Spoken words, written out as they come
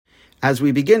As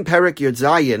we begin Perek Yud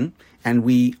Zayin, and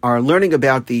we are learning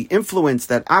about the influence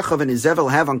that Achav and Izebel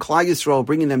have on Klal Yisrael,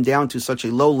 bringing them down to such a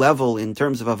low level in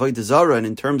terms of Avodah Zarah and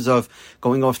in terms of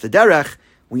going off the derech,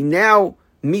 we now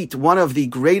meet one of the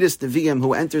greatest Nevi'im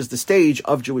who enters the stage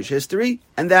of Jewish history,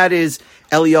 and that is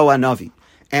Eliyahu Hanavi.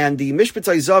 And the Mishpat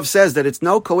Zav says that it's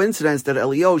no coincidence that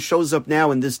Eliyahu shows up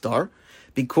now in this dar,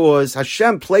 because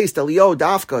Hashem placed Eliyahu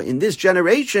Dafka in this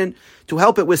generation to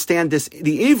help it withstand the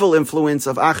evil influence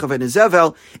of Achav and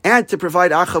Izebel, and to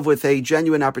provide Achav with a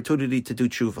genuine opportunity to do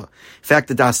tshuva. In fact,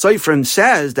 the Das Soifrim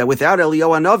says that without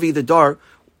Eliyahu Hanavi,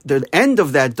 the end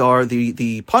of that dar,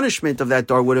 the punishment of that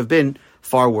dar would have been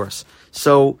far worse.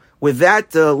 So, with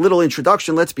that little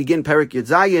introduction, let's begin Perek Yud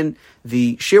Zayin.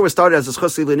 The shir was started as a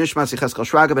Schosli L'Nishmas Yecheskel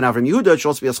Shraga ben Avram Yehuda. It should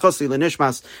also be a Schosli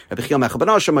L'Nishmas Rabbi Chiel Mecha ben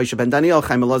Asher, Moshe ben Daniel,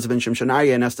 Chaim Elazar ben Shimshon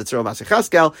Aryeh, and Esther Tzirov Bas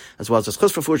Yecheskel, as well as a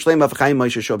Schos for Fur Shlema of Chaim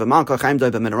Moshe Shor ben Malka, Chaim Doi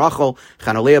ben Menarachol,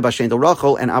 Chanolea Bashen Del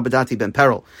Rachel, and Abadati ben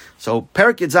Perel. So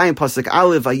Perek Yud Zayin Pasuk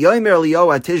Aleph, Vayomer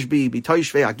Eliyahu Atishbi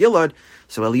B'Toishvei Agilad.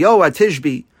 So Eliyahu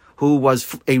Atishbi, who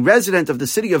was a resident of the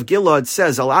city of Gilad,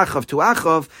 says, Al Achav to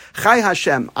Achav, Chai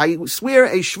Hashem, I swear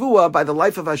a shvua by the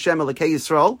life of Hashem Elokei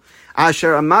Yisrael,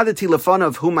 Asher Amadati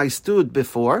Lefanav, whom I stood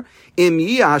before, Im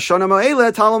Yiyah Hashana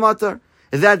Mo'ele Talamatar,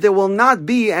 that there will not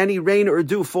be any rain or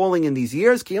dew falling in these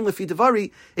years, Ki Im Lefi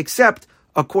Devari, except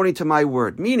according to my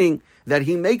word. Meaning that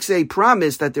he makes a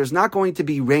promise that there's not going to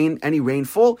be any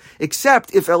rainfall,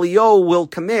 except if Eliyahu will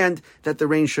command that the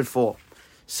rain should fall.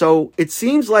 So it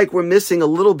seems like we're missing a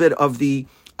little bit of the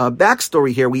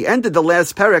backstory here. We ended the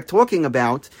last perek talking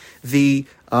about the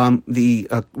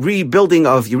rebuilding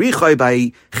of Yericho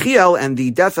by Chiel and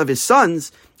the death of his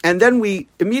sons, and then we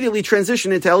immediately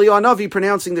transition into Eliyahu Hanavi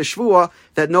pronouncing the shvua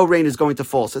that no rain is going to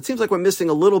fall. So it seems like we're missing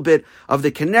a little bit of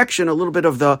the connection, a little bit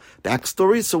of the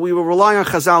backstory. So we will rely on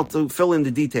Chazal to fill in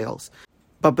the details.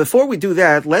 But before we do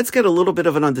that, let's get a little bit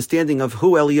of an understanding of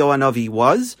who Eliyahu Hanavi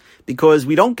was, because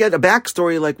we don't get a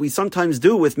backstory like we sometimes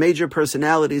do with major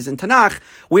personalities in Tanakh,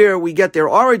 where we get their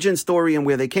origin story and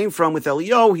where they came from. With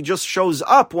Eliyahu, he just shows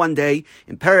up one day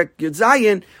in Perek Yud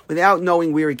Zayin without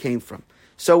knowing where he came from.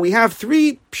 So we have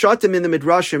three pshatim in the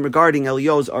Midrashim regarding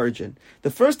Eliyahu's origin. The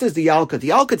first is the Yalkut. The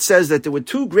Yalkut says that there were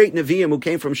two great Nevi'im who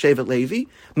came from Shevet Levi,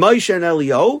 Moshe and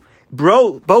Eliyahu.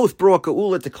 Both brought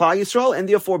Geula to Klal Yisrael, and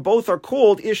therefore both are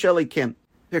called Ish Elikim.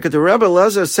 The Rebbe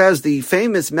Elazar says the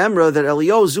famous memra that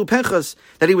Eliyahu zu Pinchas,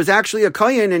 that he was actually a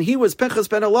Kohen, and he was Pinchas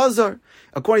ben Elazar.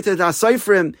 According to the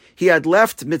Asayfrim, he had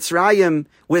left Mitzrayim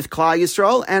with Klal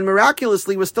Yisrael, and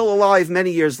miraculously was still alive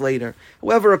many years later.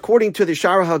 However, according to the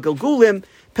Shara HaGilgulim,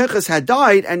 Pinchas had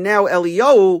died, and now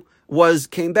Eliyahu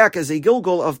came back as a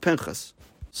Gilgul of Pinchas.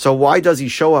 So why does he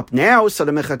show up now? So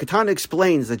the Mechakatan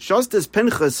explains that just as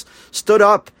Pinchas stood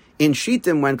up in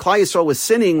Shittim when Klal Yisrael was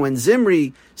sinning, when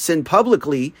Zimri sinned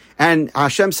publicly, and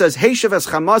Hashem says, Heishav es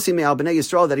chamasi me'al b'nei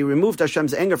Yisrael, that he removed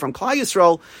Hashem's anger from Klal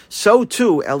Yisrael, so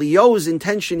too Eliyahu's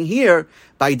intention here,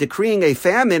 by decreeing a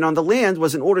famine on the land,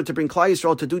 was in order to bring Klal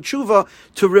Yisrael to do tshuva,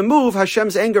 to remove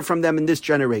Hashem's anger from them in this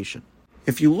generation.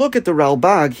 If you look at the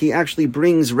Ralbag, he actually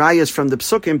brings rayas from the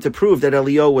Psukim to prove that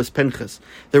Eliyahu was Pinchas.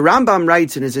 The Rambam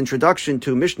writes in his introduction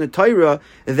to Mishnah Torah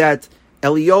that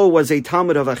Eliyahu was a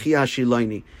Talmud of Achia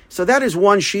Shiloini. So that is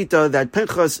one shita, that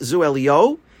Pinchas zu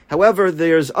Eliyahu. However,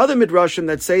 there's other midrashim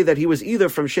that say that he was either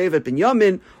from Shevet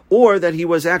Binyamin or that he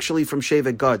was actually from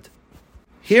Shevet Gad.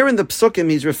 Here in the Psukim,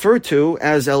 he's referred to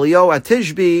as Eliyahu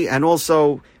Atishbi, and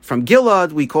also from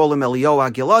Gilad, we call him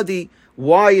Eliyahu Giladi.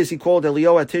 Why is he called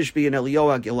Eliyahu Atishbi and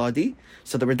Eliyahu Giladi?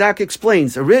 So the Radak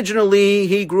explains, originally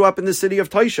he grew up in the city of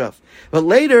Taishav, but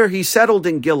later he settled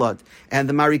in Gilad. And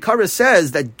the Marikara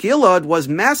says that Gilad was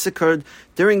massacred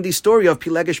during the story of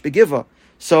Pilegesh Begiva.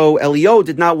 So Eliyahu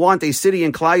did not want a city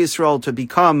in Klal Yisrael to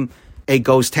become a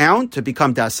ghost town, to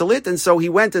become desolate, and so he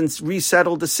went and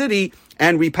resettled the city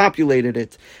and repopulated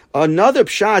it. Another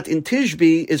pshat in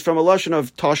Tishbi is from a lashon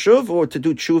of Tashuv, or to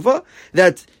do tshuva,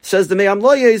 that says the Me'am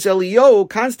Loyes, Eliyahu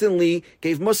constantly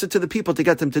gave mussar to the people to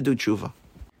get them to do tshuva.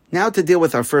 Now to deal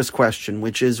with our first question,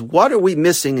 which is, what are we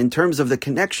missing in terms of the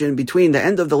connection between the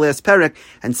end of the last perek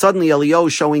and suddenly Eliyahu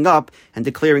showing up and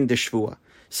declaring the shvuah?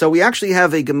 So we actually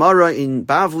have a Gemara in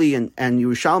Bavli and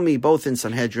Yerushalmi, both in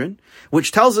Sanhedrin,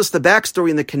 which tells us the backstory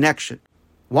and the connection.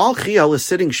 While Chiel is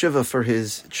sitting Shiva for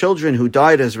his children who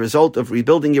died as a result of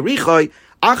rebuilding Yericho,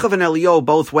 Achav and Eliyahu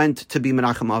both went to be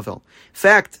Menachem Avel. In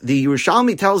fact, the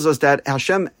Yerushalmi tells us that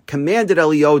Hashem commanded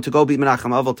Eliyahu to go be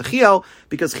Menachem Avel to Chiel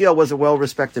because Chiel was a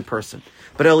well-respected person.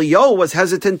 But Eliyahu was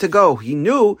hesitant to go. He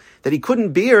knew that he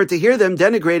couldn't bear to hear them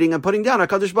denigrating and putting down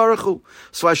HaKadosh Baruch Hu.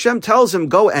 So Hashem tells him,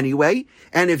 go anyway,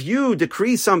 and if you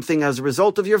decree something as a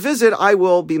result of your visit, I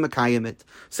will be Mekayim it.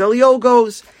 So Eliyahu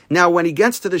goes. Now, when he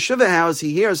gets to the Shiva house,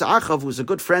 he hears Achav, who's a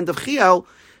good friend of Chiel,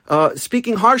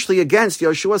 speaking harshly against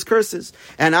Yeshua's curses.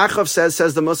 And Achav says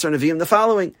the Musar Nevi'im the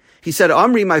following. He said,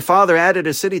 Omri, my father added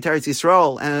a city to Eretz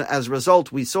Yisrael, and as a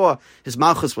result, we saw his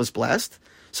Malchus was blessed.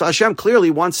 So Hashem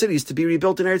clearly wants cities to be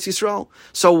rebuilt in Eretz Yisrael.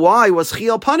 So why was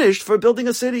Chiel punished for building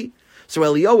a city? So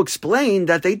Eliyahu explained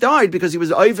that they died because he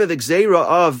was over the Gzeira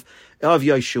of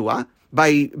Yeshua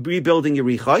by rebuilding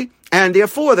Yericho, and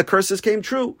therefore the curses came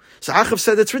true. So Achav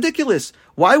said it's ridiculous.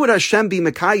 Why would Hashem be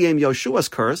Mekayim Yeshua's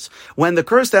curse when the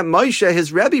curse that Moshe,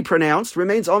 his Rebbe, pronounced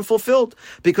remains unfulfilled?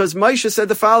 Because Moshe said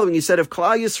the following. He said, if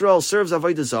Klal Yisrael serves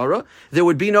Avodah Zarah, there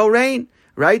would be no rain.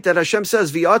 Right? That Hashem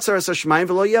says, V'yatzar es hashmayim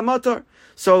v'lo yeh matar.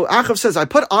 So Achav says, I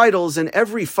put idols in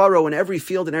every furrow and every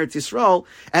field in Eretz Yisrael,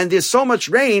 and there's so much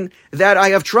rain that I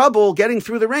have trouble getting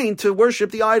through the rain to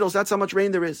worship the idols. That's how much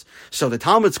rain there is. So the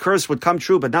Talmud's curse would come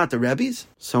true, but not the Rebbe's.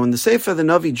 So in the Sefer the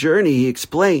Navi Journey, he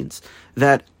explains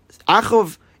that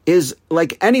Achav is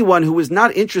like anyone who is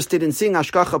not interested in seeing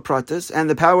Hashgacha Pratis and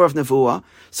the power of Nevuah,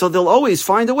 so they'll always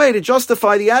find a way to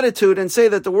justify the attitude and say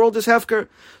that the world is Hefker.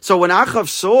 So when Achav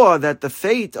saw that the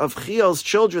fate of Chiel's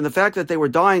children, the fact that they were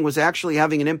dying, was actually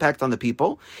having an impact on the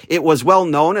people, it was well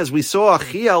known. As we saw,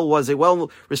 Chiel was a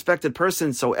well-respected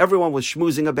person, so everyone was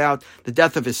schmoozing about the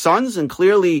death of his sons, and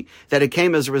clearly that it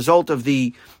came as a result of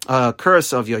the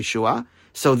curse of Yeshua.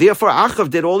 So therefore, Achav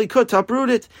did all he could to uproot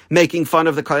it, making fun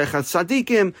of the Koyachat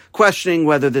Tzadikim, questioning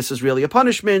whether this is really a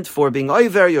punishment for being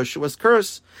Oiver, Yeshua's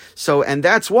curse. So, and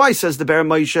that's why, says the Ber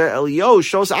Moshe, Eliyahu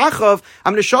shows Achav,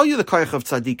 I'm going to show you the Koyachat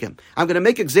Tzadikim. I'm going to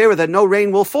make a gzera that no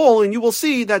rain will fall, and you will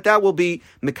see that will be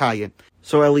Mekayim.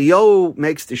 So Eliyahu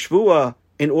makes the Shvuah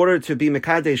in order to be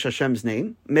Mekadesh Hashem's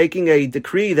name, making a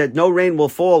decree that no rain will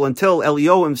fall until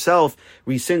Eliyahu himself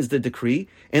rescinds the decree,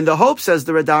 in the hope, says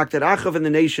the Radak, that Achav and the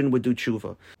nation would do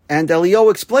tshuva. And Eliyahu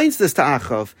explains this to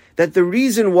Achav, that the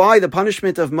reason why the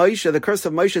punishment of Moshe, the curse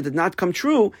of Moshe, did not come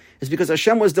true is because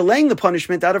Hashem was delaying the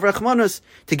punishment out of Rachmanus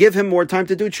to give him more time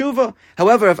to do tshuva.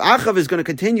 However, if Achav is going to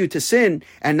continue to sin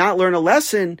and not learn a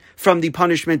lesson from the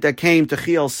punishment that came to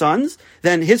Chiel's sons,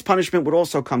 then his punishment would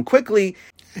also come quickly.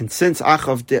 And since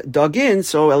Achav dug in,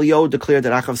 so Eliyahu declared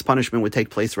that Achav's punishment would take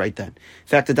place right then. In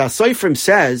fact, the Das Soifrim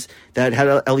says that had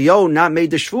Eliyahu not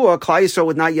made the Shvuah, Klal Yisrael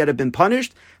would not yet have been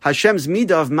punished. Hashem's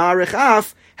midah of Ma'arich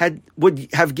Af would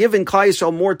have given Klal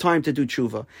Yisrael more time to do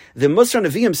tshuva. The Musar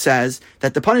Nevi'im says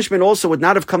that the punishment also would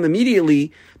not have come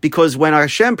immediately, because when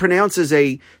Hashem pronounces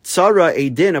a tzara, a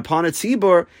din, upon a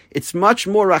tzibur, it's much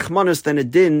more rachmanus than a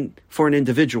din for an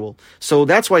individual. So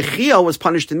that's why Chiel was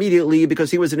punished immediately,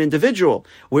 because he was an individual.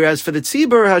 Whereas for the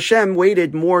tzibur, Hashem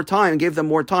waited more time, gave them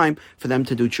more time for them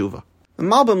to do tshuva. The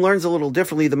Malbim learns a little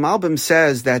differently. The Malbim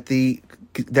says that the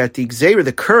Gzeira,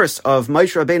 the curse of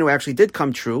Moshe Rabbeinu, actually did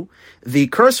come true. The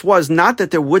curse was not that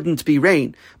there wouldn't be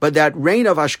rain, but that rain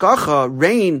of Hashgacha,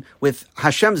 rain with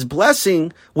Hashem's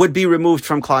blessing, would be removed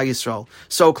from Klal Yisrael.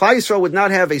 So Klal Yisrael would not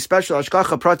have a special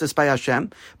Hashgacha pratis by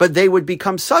Hashem, but they would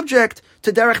become subject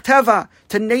to derech teva,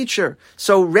 to nature.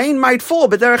 So rain might fall,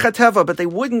 but derech teva, but they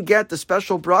wouldn't get the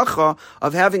special bracha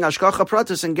of having Hashgacha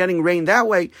pratis and getting rain that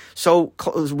way. So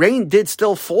rain did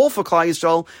still fall for Klal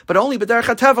Yisrael, but only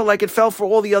b'derech teva, like it fell for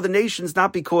all the other nations,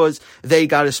 not because they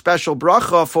got a special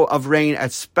bracha of rain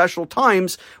at special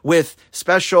times with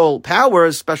special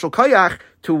powers, special koyach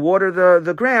to water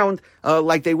the ground,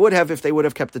 like they would have if they would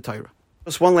have kept the Torah.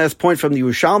 Just one last point from the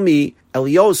Yerushalmi.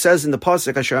 Eliyahu says in the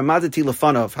pasuk, Asher amadati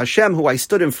lefanov, Hashem, who I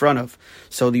stood in front of.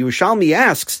 So the Yerushalmi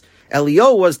asks,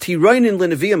 Eliyahu was Tiroinin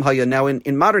l'neviim haya. Now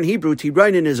in modern Hebrew,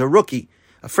 Tiroinin is a rookie,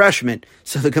 a freshman.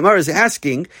 So the Gemara is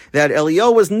asking that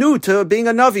Eliyahu was new to being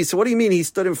a Navi. So what do you mean he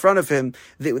stood in front of him?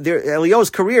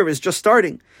 Eliyahu's career is just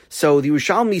starting. So the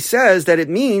Yerushalmi says that it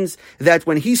means that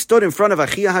when he stood in front of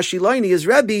Achia Hashilaini, his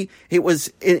Rebbe, it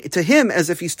was to him as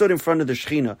if he stood in front of the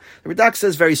Shechina. The Radak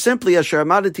says very simply, Asher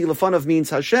amadati lefanov means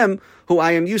Hashem, who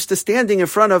I am used to standing in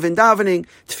front of in davening.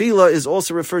 Tefillah is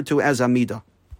also referred to as Amida.